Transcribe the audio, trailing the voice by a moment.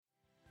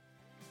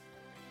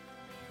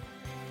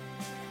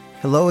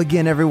Hello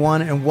again,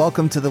 everyone, and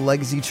welcome to the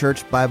Legacy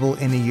Church Bible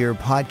in a Year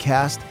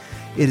podcast.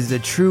 It is a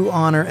true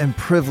honor and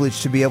privilege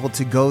to be able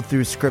to go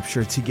through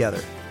Scripture together.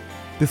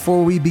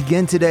 Before we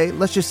begin today,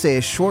 let's just say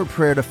a short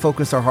prayer to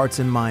focus our hearts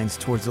and minds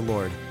towards the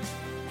Lord.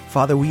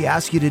 Father, we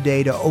ask you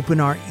today to open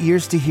our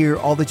ears to hear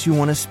all that you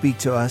want to speak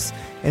to us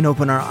and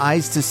open our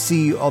eyes to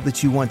see all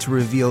that you want to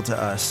reveal to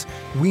us.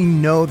 We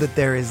know that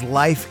there is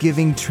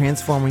life-giving,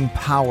 transforming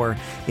power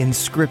in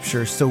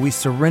Scripture, so we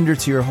surrender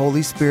to your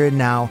Holy Spirit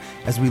now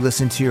as we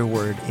listen to your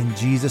word. In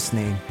Jesus'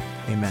 name,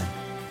 amen.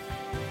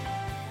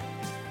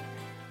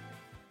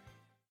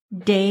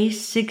 Day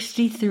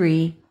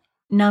 63,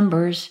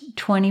 Numbers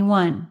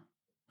 21.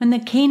 When the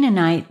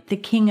Canaanite, the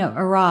king of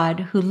Arad,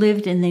 who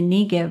lived in the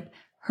Negev,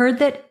 heard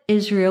that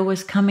Israel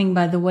was coming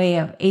by the way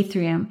of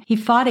Ephraim, he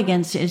fought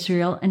against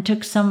Israel and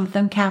took some of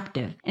them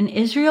captive. And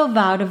Israel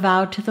vowed a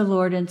vow to the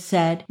Lord and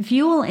said, "If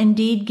you will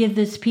indeed give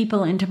this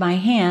people into my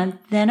hand,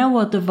 then I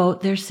will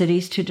devote their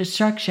cities to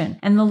destruction."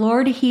 And the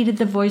Lord heeded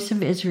the voice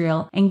of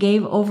Israel and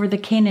gave over the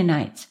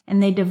Canaanites,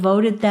 and they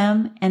devoted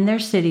them and their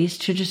cities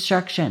to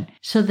destruction.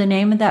 So the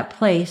name of that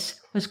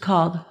place was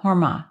called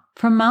Hormah.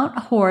 From Mount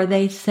Hor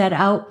they set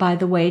out by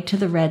the way to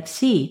the Red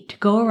Sea to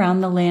go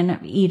around the land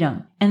of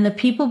Edom. And the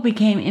people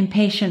became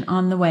impatient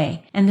on the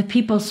way. And the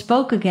people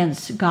spoke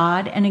against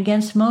God and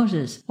against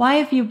Moses. "Why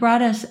have you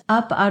brought us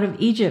up out of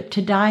Egypt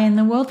to die in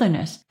the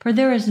wilderness? For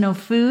there is no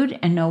food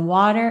and no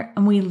water,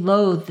 and we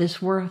loathe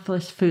this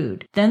worthless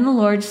food." Then the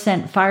Lord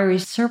sent fiery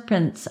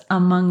serpents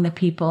among the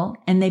people,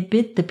 and they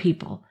bit the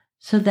people,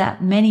 so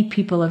that many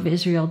people of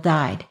Israel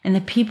died. And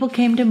the people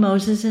came to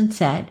Moses and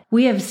said,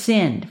 "We have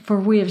sinned, for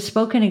we have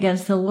spoken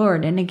against the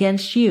Lord and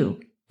against you.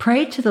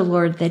 Pray to the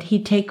Lord that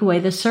he take away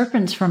the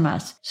serpents from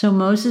us." So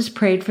Moses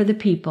prayed for the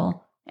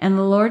people, and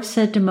the Lord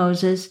said to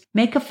Moses,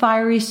 "Make a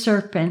fiery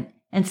serpent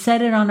and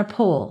set it on a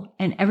pole,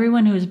 and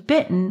everyone who is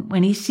bitten,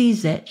 when he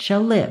sees it,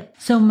 shall live."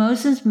 So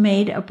Moses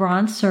made a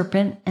bronze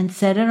serpent and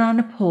set it on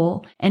a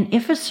pole, and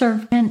if a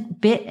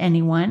serpent bit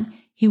anyone,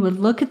 he would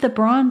look at the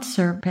bronze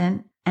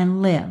serpent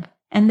and live.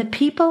 And the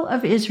people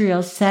of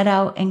Israel set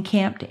out and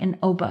camped in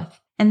Oboth.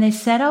 And they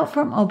set out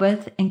from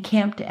Oboth and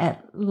camped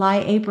at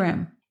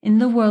Li-Abrim, in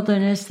the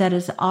wilderness that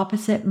is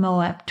opposite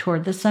Moab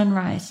toward the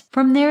sunrise.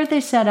 From there they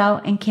set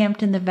out and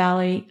camped in the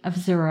valley of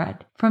Zerad.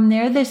 From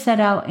there they set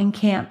out and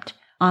camped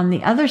on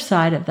the other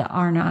side of the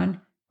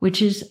Arnon,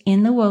 which is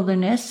in the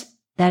wilderness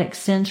that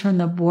extends from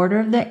the border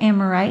of the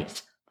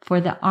Amorites, for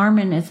the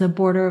Arnon is the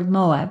border of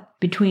Moab,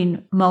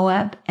 between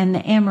Moab and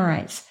the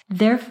Amorites.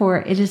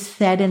 Therefore it is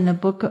said in the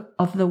book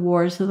of the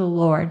wars of the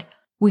Lord,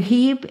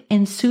 "Waheb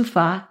in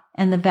Suphah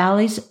and the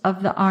valleys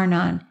of the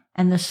Arnon,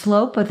 and the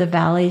slope of the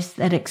valleys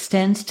that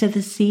extends to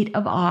the seat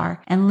of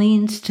Ar and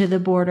leans to the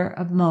border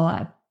of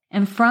Moab."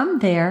 And from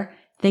there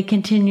they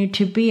continued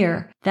to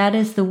Beer, that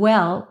is the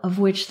well of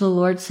which the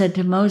Lord said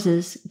to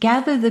Moses,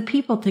 "Gather the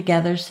people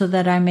together so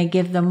that I may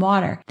give them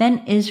water."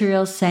 Then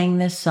Israel sang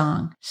this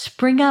song,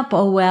 "Spring up,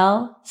 O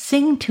well,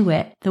 sing to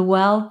it, the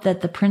well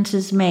that the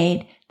princes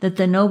made, that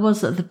the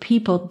nobles of the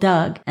people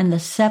dug, and the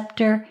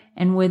scepter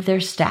and with their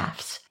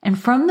staffs." And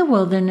from the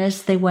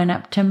wilderness they went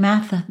up to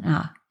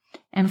Mathanah,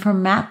 and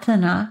from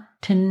Mathanah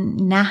to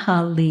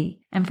Nahali,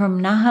 and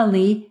from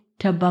Nahali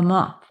to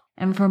Bamoth,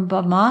 and from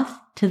Bamoth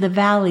to the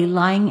valley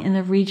lying in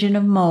the region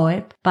of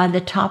Moab by the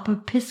top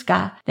of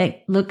Pisgah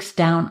that looks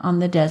down on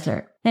the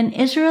desert. Then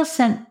Israel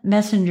sent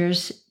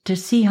messengers to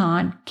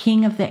Sihon,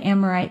 king of the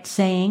Amorites,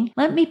 saying,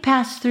 "Let me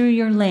pass through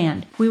your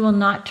land. We will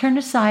not turn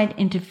aside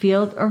into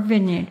field or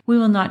vineyard. We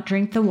will not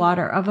drink the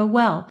water of a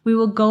well. We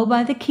will go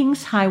by the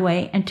king's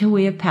highway until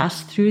we have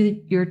passed through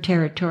your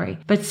territory."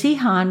 But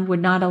Sihon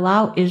would not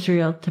allow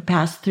Israel to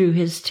pass through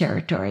his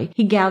territory.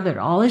 He gathered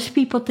all his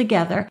people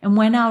together and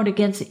went out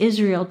against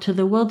Israel to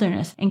the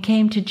wilderness and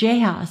came to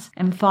Jahaz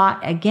and fought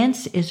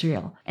against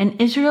Israel. And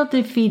Israel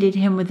defeated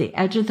him with the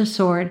edge of the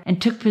sword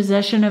and took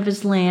possession of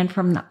his land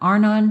from the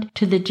Arnon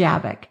to the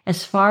Jabbok,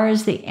 as far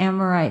as the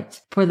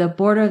Amorites, for the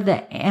border of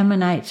the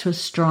Ammonites was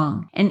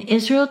strong. And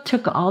Israel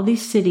took all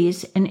these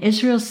cities, and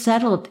Israel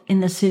settled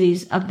in the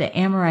cities of the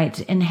Amorites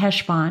in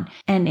Heshbon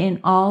and in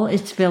all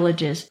its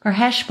villages. For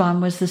Heshbon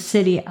was the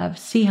city of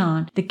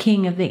Sihon, the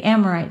king of the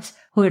Amorites,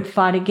 who had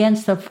fought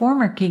against the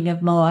former king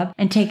of Moab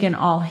and taken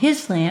all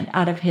his land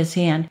out of his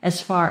hand as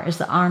far as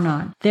the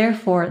Arnon.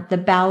 Therefore the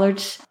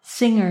ballads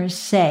singers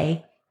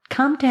say,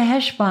 "Come to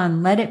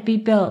Heshbon, let it be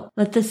built.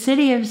 Let the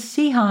city of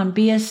Sihon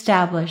be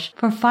established.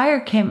 For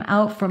fire came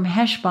out from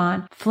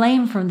Heshbon,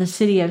 flame from the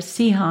city of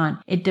Sihon.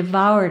 It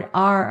devoured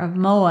Ar of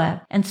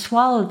Moab and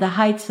swallowed the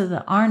heights of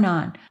the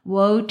Arnon.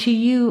 Woe to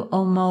you,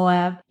 O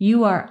Moab!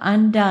 You are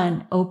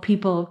undone, O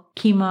people of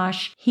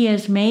Chemosh. He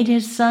has made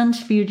his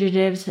sons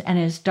fugitives and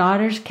his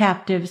daughters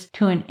captives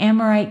to an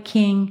Amorite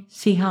king,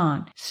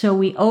 Sihon. So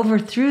we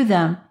overthrew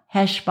them.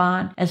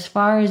 Heshbon, as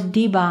far as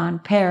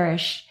Dibon,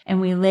 perished,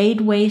 and we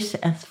laid waste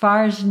as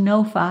far as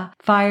Nophah.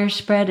 Fire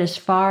spread as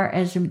far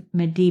as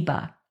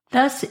Medeba.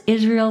 Thus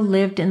Israel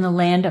lived in the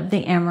land of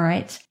the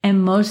Amorites,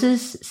 and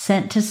Moses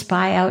sent to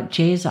spy out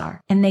Jazer.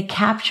 And they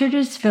captured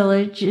his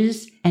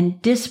villages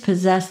and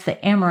dispossessed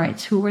the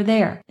Amorites who were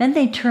there. Then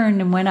they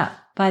turned and went up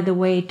by the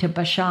way to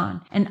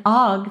Bashan. And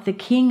Og, the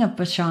king of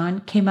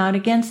Bashan, came out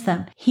against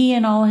them, he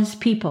and all his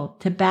people,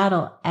 to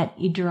battle at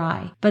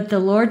Edrei. But the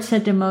Lord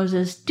said to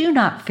Moses, "Do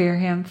not fear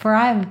him, for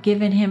I have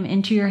given him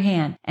into your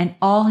hand, and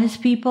all his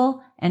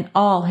people, and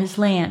all his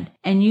land.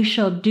 And you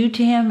shall do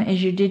to him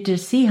as you did to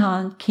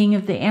Sihon, king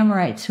of the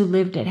Amorites, who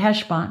lived at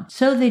Heshbon."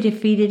 So they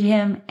defeated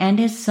him and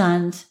his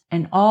sons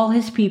and all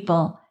his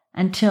people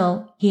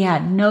until he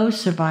had no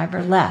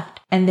survivor left,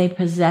 and they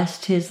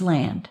possessed his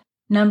land.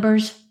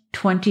 Numbers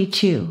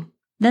 22.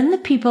 Then the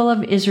people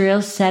of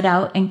Israel set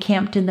out and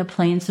camped in the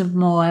plains of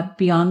Moab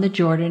beyond the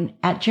Jordan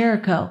at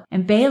Jericho.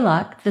 And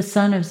Balak, the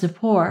son of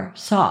Zippor,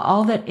 saw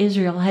all that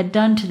Israel had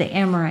done to the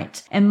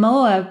Amorites. And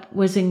Moab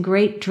was in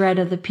great dread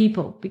of the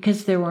people,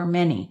 because there were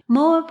many.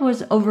 Moab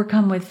was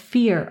overcome with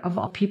fear of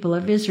all people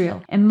of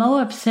Israel. And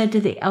Moab said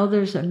to the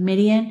elders of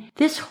Midian,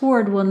 "This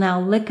horde will now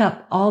lick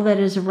up all that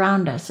is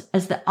around us,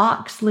 as the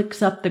ox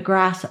licks up the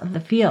grass of the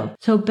field."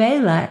 So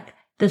Balak,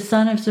 the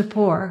son of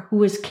Zippor, who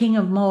was king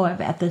of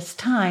Moab at this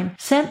time,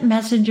 sent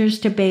messengers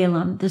to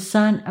Balaam, the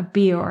son of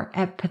Beor,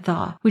 at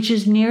Pethah, which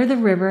is near the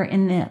river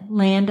in the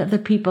land of the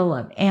people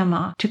of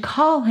Ammah, to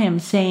call him,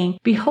 saying,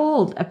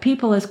 "Behold, a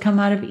people has come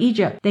out of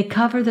Egypt. They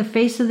cover the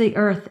face of the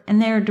earth, and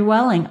they are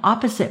dwelling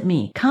opposite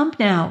me. Come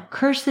now,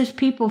 curse this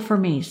people for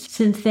me,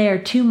 since they are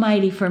too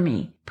mighty for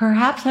me.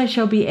 Perhaps I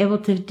shall be able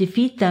to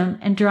defeat them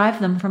and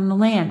drive them from the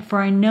land, for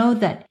I know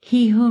that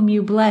he whom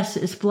you bless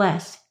is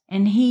blessed,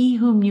 and he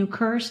whom you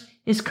curse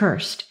is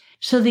cursed."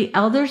 So the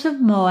elders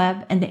of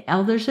Moab and the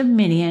elders of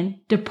Midian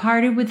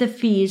departed with the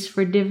fees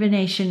for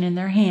divination in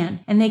their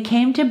hand. And they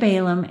came to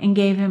Balaam and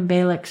gave him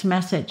Balak's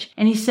message.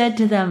 And he said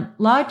to them,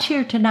 "Lodge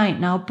here tonight,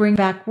 and I'll bring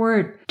back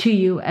word to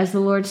you as the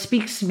Lord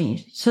speaks to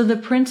me." So the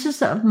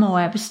princes of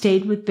Moab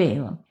stayed with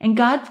Balaam. And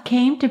God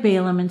came to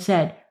Balaam and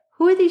said,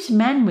 "Who are these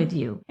men with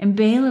you?" And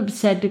Balaam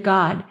said to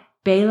God,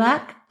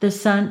 "Balak, the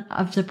son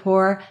of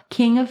Zippor,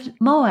 king of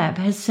Moab,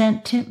 has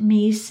sent to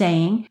me,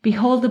 saying,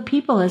 Behold, the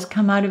people has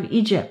come out of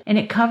Egypt, and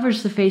it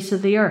covers the face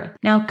of the earth.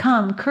 Now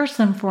come, curse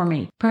them for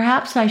me.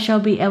 Perhaps I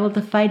shall be able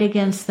to fight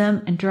against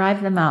them and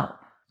drive them out."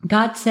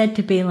 God said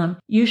to Balaam,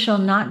 "You shall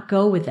not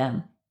go with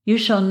them. You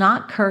shall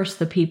not curse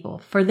the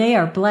people, for they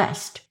are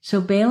blessed." So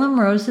Balaam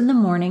rose in the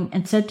morning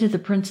and said to the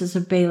princes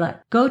of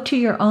Balak, "Go to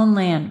your own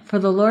land, for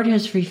the Lord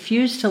has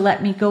refused to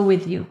let me go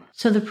with you."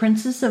 So the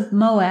princes of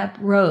Moab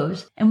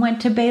rose and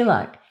went to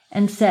Balak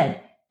and said,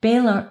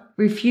 "Balak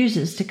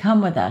refuses to come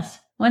with us."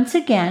 Once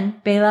again,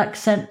 Balak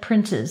sent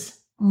princes,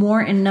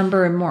 more in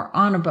number and more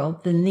honorable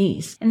than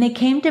these. And they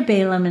came to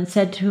Balaam and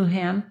said to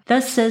him,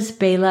 "Thus says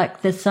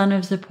Balak, the son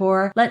of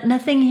Zippor, let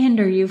nothing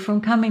hinder you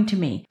from coming to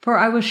me, for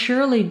I will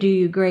surely do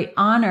you great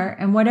honor,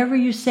 and whatever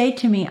you say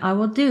to me I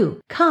will do.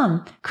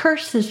 Come,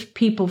 curse this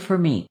people for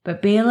me."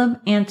 But Balaam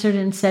answered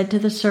and said to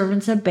the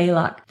servants of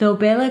Balak, "Though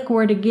Balak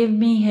were to give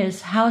me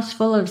his house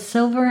full of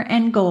silver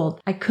and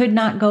gold, I could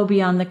not go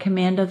beyond the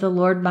command of the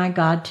Lord my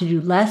God to do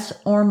less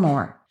or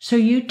more. So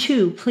you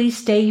too, please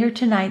stay here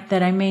tonight,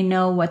 that I may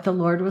know what the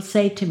Lord will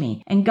say to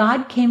me." And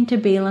God came to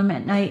Balaam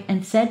at night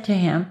and said to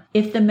him,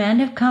 "If the men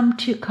have come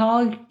to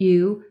call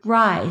you,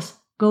 rise,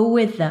 go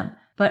with them,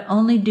 but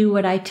only do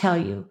what I tell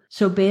you."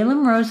 So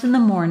Balaam rose in the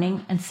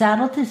morning and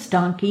saddled his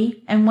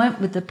donkey and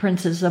went with the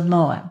princes of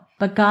Moab.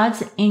 But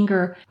God's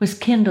anger was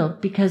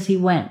kindled because he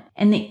went,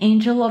 and the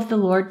angel of the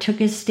Lord took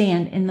his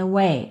stand in the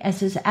way as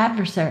his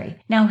adversary.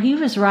 Now he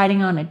was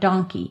riding on a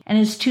donkey, and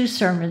his 2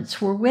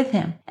 servants were with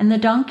him. And the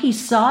donkey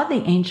saw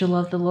the angel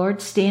of the Lord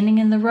standing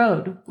in the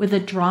road with a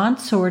drawn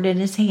sword in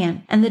his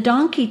hand. And the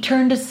donkey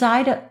turned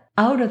aside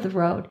out of the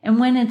road and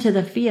went into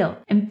the field.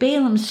 And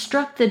Balaam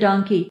struck the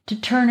donkey to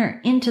turn her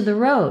into the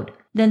road.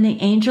 Then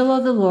the angel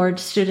of the Lord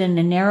stood in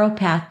a narrow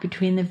path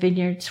between the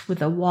vineyards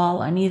with a wall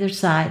on either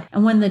side.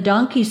 And when the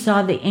donkey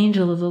saw the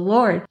angel of the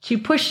Lord, she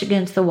pushed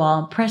against the wall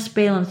and pressed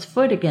Balaam's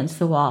foot against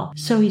the wall.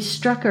 So he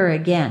struck her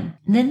again.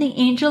 And then the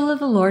angel of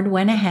the Lord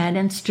went ahead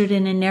and stood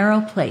in a narrow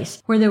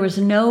place where there was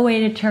no way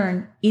to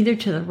turn either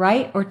to the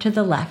right or to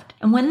the left.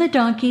 And when the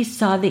donkey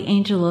saw the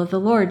angel of the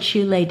Lord,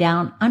 she lay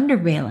down under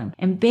Balaam.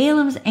 And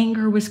Balaam's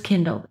anger was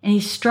kindled, and he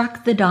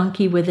struck the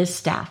donkey with his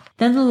staff.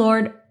 Then the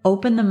Lord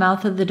opened the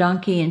mouth of the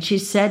donkey, and she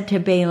said to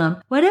Balaam,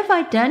 "What have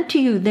I done to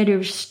you that you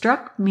have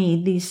struck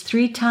me these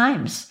 3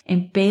 times?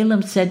 And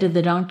Balaam said to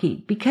the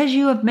donkey, "Because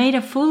you have made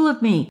a fool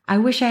of me. I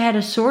wish I had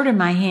a sword in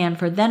my hand,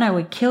 for then I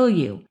would kill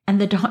you."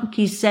 And the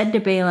donkey said to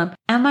Balaam,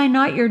 "Am I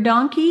not your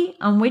donkey,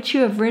 on which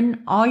you have ridden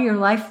all your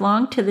life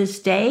long to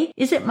this day?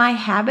 Is it my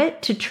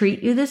habit to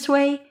treat you this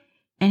way?"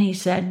 And he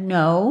said,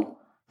 "No."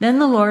 Then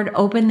the Lord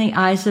opened the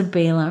eyes of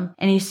Balaam,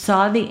 and he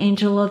saw the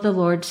angel of the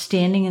Lord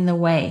standing in the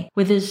way,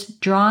 with his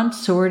drawn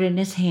sword in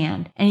his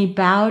hand. And he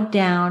bowed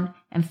down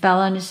and fell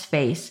on his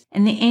face.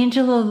 And the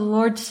angel of the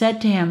Lord said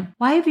to him,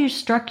 "Why have you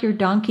struck your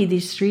donkey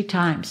these 3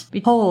 times?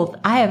 Behold,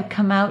 I have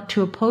come out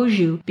to oppose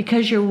you,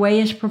 because your way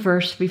is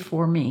perverse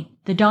before me."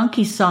 The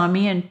donkey saw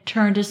me and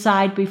turned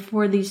aside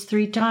before these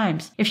 3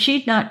 times. If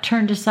she'd not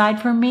turned aside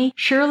from me,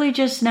 surely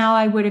just now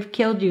I would have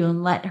killed you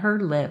and let her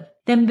live."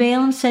 Then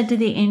Balaam said to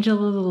the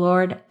angel of the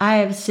Lord, "I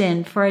have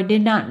sinned, for I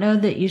did not know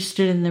that you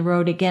stood in the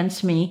road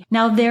against me.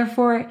 Now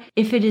therefore,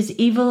 if it is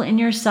evil in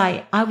your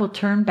sight, I will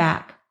turn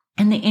back."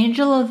 And the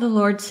angel of the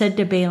Lord said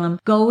to Balaam,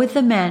 "Go with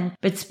the men,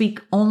 but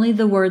speak only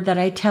the word that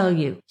I tell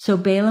you." So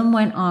Balaam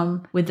went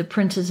on with the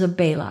princes of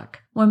Balak.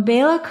 When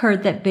Balak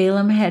heard that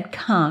Balaam had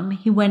come,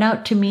 he went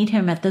out to meet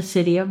him at the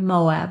city of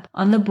Moab,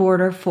 on the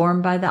border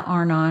formed by the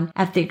Arnon,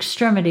 at the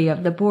extremity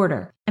of the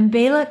border. And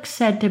Balak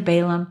said to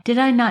Balaam, "Did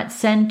I not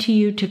send to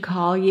you to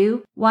call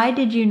you? Why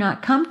did you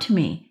not come to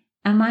me?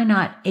 Am I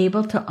not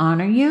able to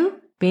honor you?"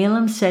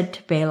 Balaam said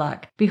to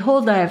Balak,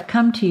 "Behold, I have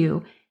come to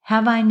you.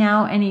 Have I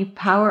now any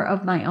power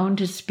of my own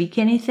to speak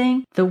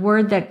anything? The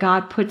word that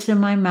God puts in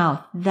my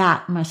mouth,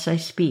 that must I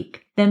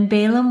speak." Then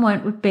Balaam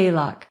went with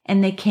Balak,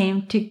 and they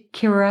came to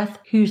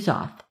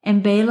Kiriath-Huzoth.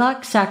 And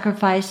Balak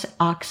sacrificed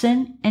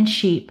oxen and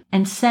sheep,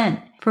 and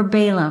sent for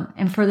Balaam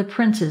and for the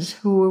princes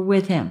who were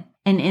with him.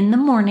 And in the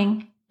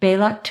morning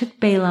Balak took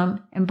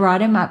Balaam and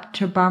brought him up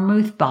to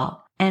Barmuthbal,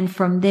 and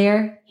from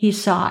there he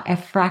saw a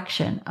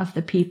fraction of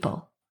the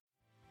people.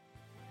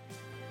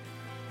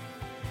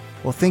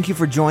 Well, thank you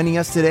for joining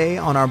us today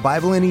on our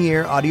Bible in a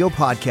Year audio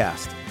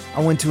podcast.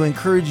 I want to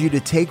encourage you to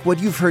take what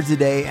you've heard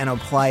today and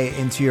apply it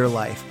into your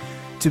life,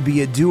 to be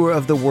a doer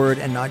of the word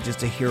and not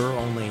just a hearer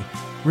only.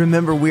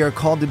 Remember, we are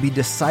called to be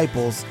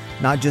disciples,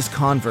 not just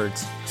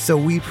converts. So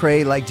we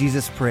pray like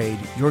Jesus prayed,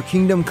 "Your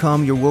kingdom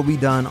come, your will be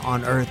done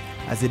on earth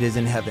as it is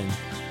in heaven."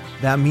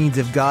 That means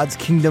if God's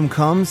kingdom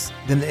comes,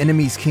 then the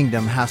enemy's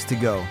kingdom has to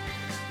go.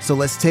 So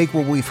let's take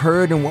what we've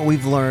heard and what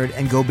we've learned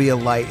and go be a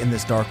light in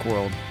this dark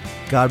world.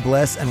 God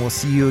bless, and we'll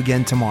see you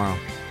again tomorrow.